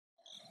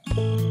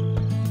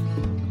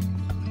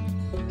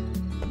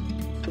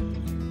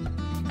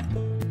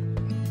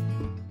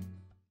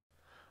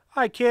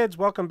Hi kids,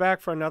 welcome back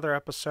for another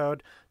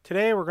episode.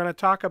 Today we're going to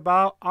talk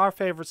about our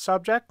favorite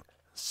subject,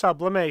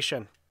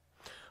 sublimation.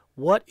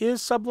 What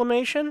is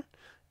sublimation?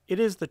 It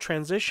is the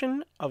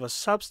transition of a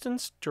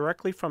substance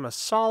directly from a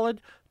solid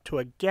to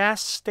a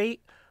gas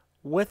state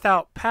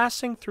without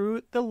passing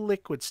through the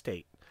liquid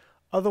state.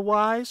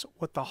 Otherwise,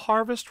 what the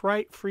Harvest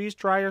Right freeze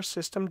dryer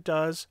system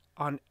does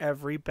on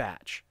every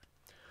batch.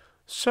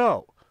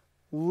 So,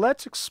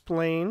 let's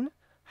explain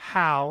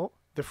how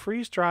the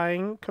freeze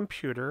drying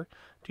computer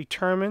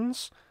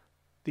determines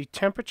the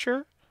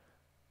temperature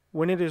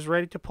when it is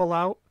ready to pull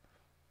out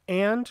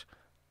and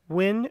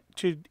when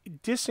to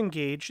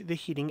disengage the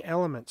heating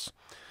elements.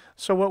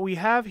 So what we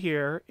have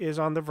here is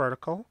on the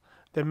vertical,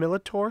 the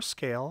millitorr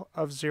scale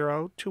of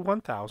 0 to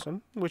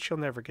 1000, which you'll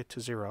never get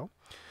to 0,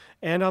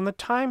 and on the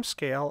time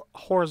scale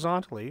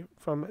horizontally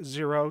from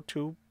 0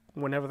 to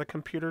whenever the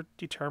computer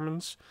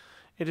determines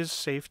it is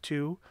safe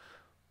to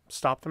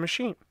stop the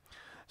machine.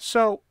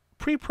 So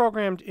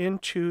pre-programmed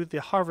into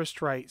the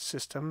Harvest Right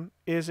system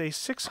is a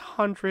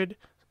 600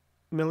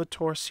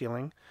 millitorr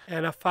ceiling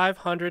and a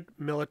 500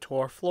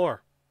 millitorr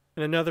floor.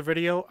 In another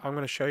video, I'm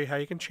going to show you how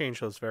you can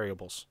change those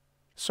variables.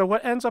 So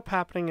what ends up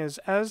happening is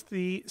as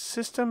the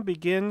system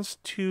begins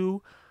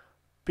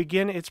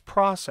its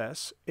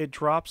process, it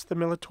drops the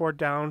millitorr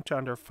down to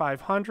under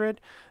 500,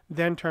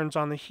 then turns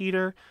on the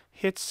heater,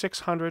 hits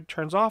 600,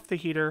 turns off the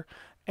heater,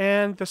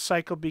 and the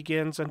cycle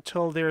begins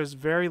until there is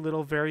very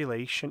little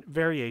variation,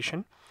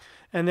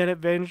 and then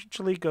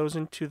eventually goes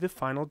into the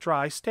final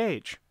dry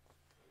stage.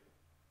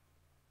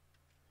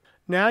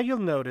 Now you'll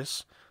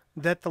notice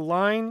that the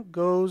line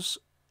goes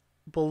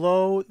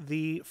below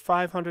the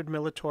 500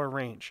 millitorr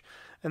range,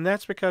 and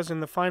that's because in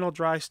the final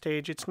dry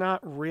stage it's not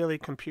really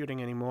computing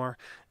anymore.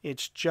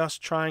 It's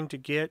just trying to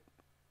get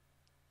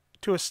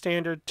to a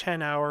standard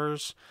 10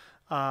 hours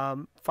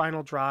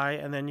final dry,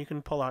 and then you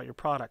can pull out your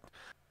product.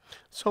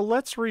 So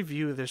let's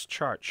review this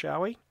chart,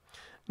 shall we?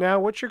 Now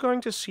what you're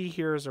going to see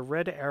here is a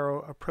red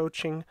arrow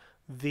approaching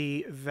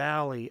the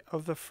valley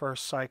of the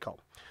first cycle.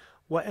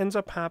 What ends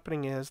up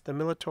happening is the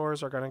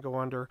millitorrs are going to go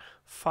under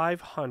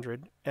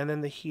 500 and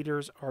then the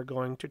heaters are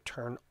going to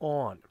turn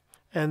on.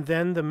 And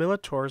then the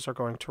millitorrs are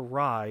going to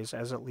rise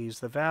as it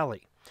leaves the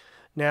valley.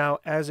 Now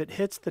as it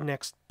hits the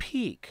next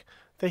peak,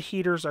 the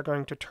heaters are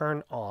going to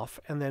turn off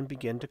and then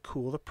begin to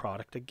cool the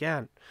product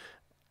again,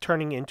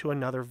 turning into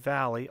another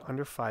valley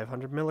under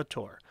 500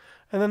 millitorr.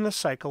 And then the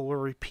cycle will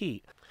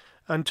repeat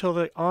until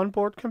the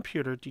onboard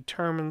computer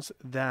determines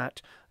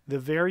that the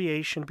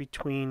variation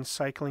between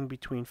cycling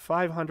between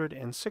 500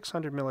 and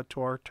 600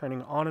 millitorr,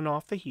 turning on and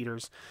off the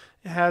heaters,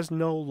 has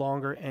no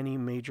longer any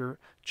major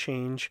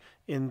change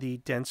in the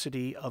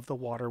density of the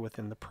water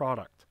within the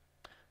product,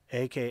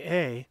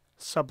 aka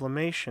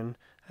sublimation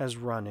has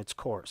run its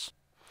course.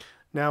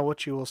 Now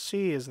what you will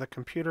see is the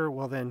computer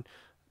will then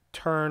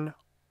turn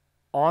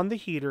on the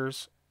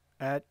heaters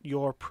at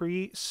your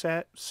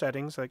preset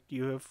settings like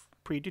you have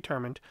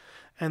predetermined,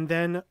 and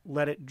then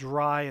let it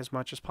dry as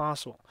much as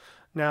possible.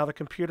 Now the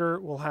computer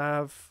will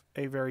have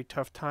a very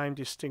tough time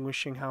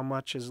distinguishing how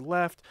much is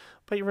left,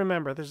 but you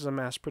remember this is a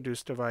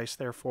mass-produced device,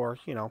 therefore,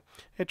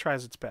 it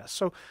tries its best.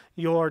 So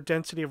your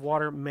density of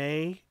water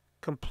may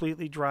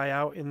completely dry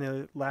out in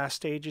the last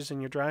stages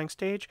in your drying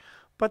stage,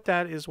 but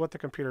that is what the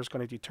computer is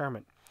going to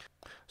determine.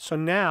 So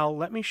now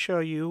let me show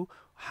you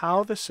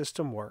how the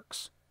system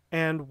works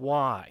and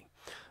why.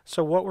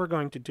 So what we're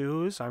going to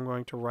do is I'm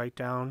going to write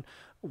down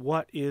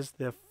what is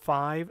the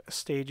 5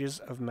 stages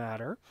of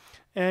matter,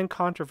 and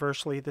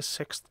controversially the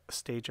 6th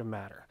stage of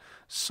matter.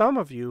 Some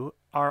of you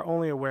are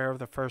only aware of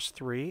the first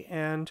 3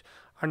 and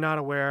are not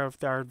aware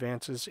of our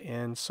advances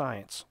in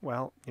science.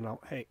 Well,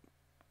 hey,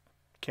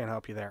 can't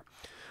help you there.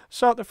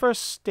 So the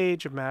first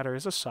stage of matter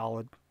is a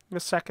solid,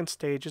 the second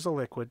stage is a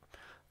liquid,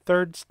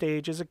 third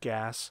stage is a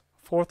gas,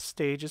 fourth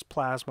stage is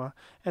plasma,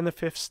 and the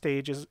fifth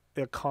stage is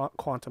a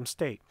quantum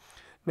state.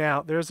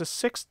 Now, there's a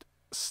 6th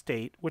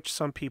state, which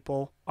some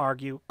people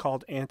argue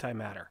called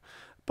antimatter,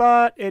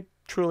 but it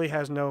truly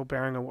has no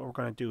bearing on what we're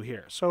going to do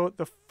here. So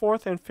the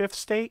 4th and 5th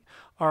state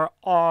are,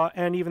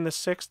 and even the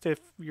 6th, if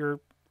you're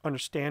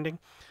understanding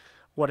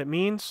what it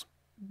means,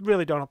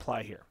 really don't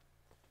apply here.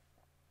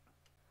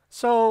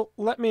 So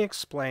let me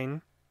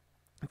explain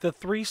the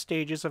 3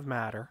 stages of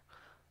matter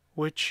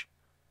which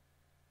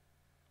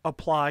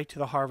apply to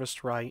the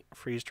Harvest Right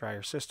freeze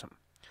dryer system.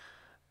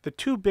 The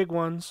 2 big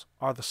ones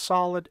are the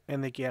solid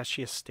and the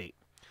gaseous state.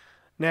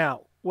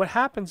 Now, what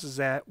happens is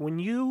that when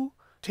you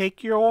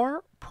take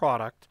your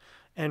product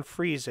and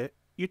freeze it,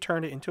 you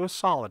turn it into a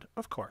solid,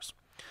 of course.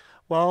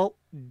 Well,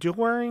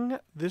 during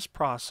this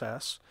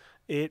process,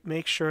 it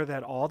makes sure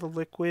that all the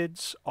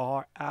liquids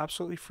are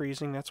absolutely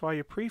freezing. That's why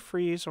you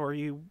pre-freeze, or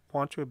you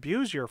want to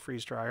abuse your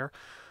freeze dryer,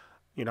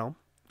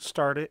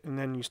 start it and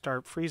then you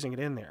start freezing it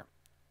in there.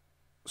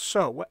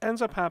 So what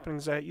ends up happening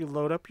is that you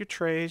load up your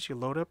trays, you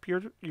load up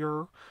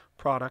your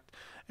product,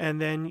 and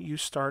then you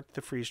start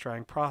the freeze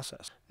drying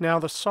process. Now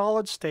the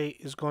solid state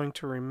is going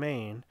to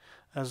remain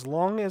as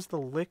long as the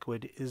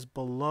liquid is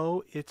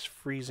below its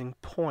freezing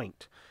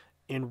point.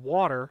 In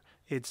water,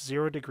 it's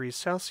 0 degrees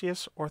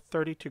Celsius or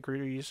 30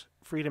 degrees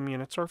freedom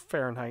units or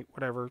Fahrenheit,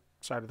 whatever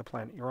side of the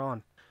planet you're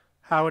on.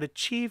 How it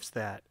achieves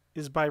that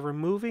is by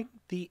removing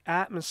the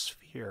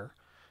atmosphere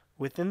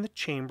within the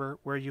chamber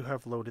where you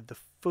have loaded the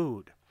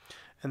food,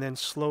 and then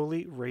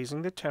slowly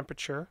raising the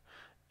temperature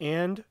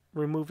and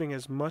removing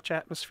as much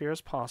atmosphere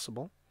as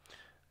possible,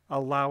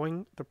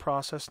 allowing the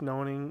process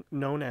known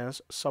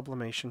as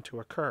sublimation to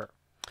occur.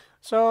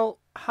 So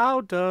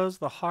how does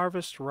the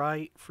Harvest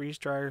Right freeze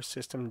dryer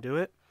system do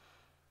it?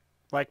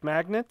 Like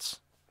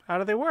magnets? How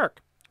do they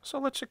work? So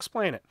let's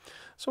explain it.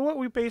 So what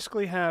we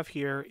basically have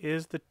here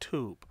is the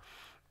tube.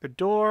 The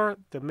door,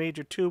 the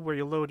major tube where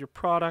you load your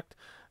product,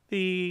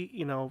 the,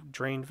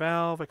 drain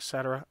valve,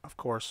 etc., of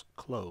course,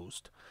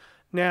 closed.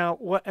 Now,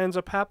 what ends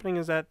up happening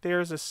is that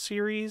there's a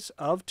series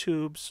of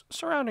tubes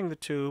surrounding the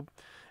tube,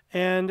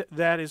 and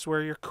that is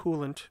where your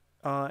coolant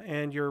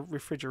and your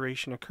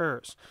refrigeration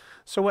occurs.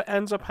 So what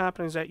ends up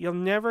happening is that you'll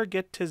never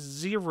get to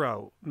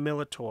 0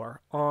 millitor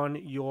on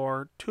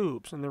your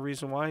tubes. And the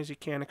reason why is you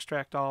can't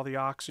extract all the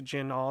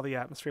oxygen, all the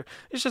atmosphere.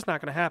 It's just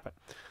not going to happen.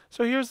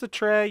 So here's the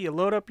tray. You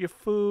load up your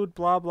food,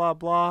 blah, blah,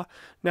 blah.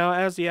 Now,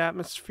 as the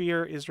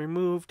atmosphere is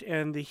removed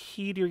and the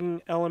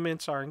heating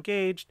elements are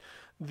engaged,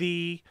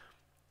 the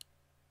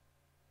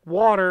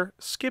water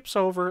skips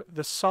over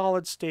the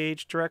solid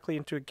stage directly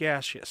into a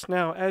gaseous.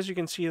 Now, as you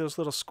can see, those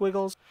little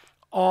squiggles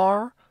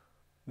are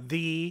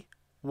the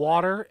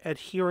water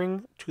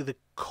adhering to the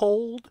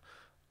cold,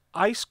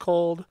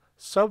 ice-cold,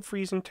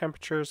 sub-freezing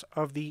temperatures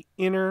of the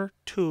inner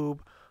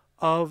tube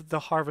of the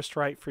Harvest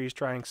Right freeze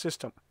drying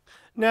system.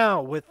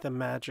 Now, with the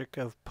magic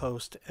of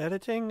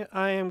post-editing,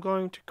 I am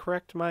going to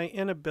correct my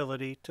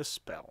inability to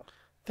spell.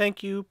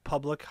 Thank you,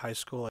 public high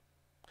school.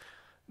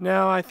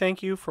 Now, I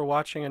thank you for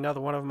watching another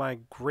one of my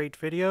great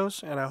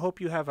videos, and I hope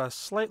you have a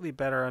slightly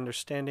better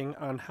understanding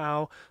on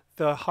how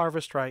the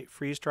Harvest Right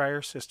freeze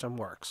dryer system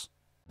works.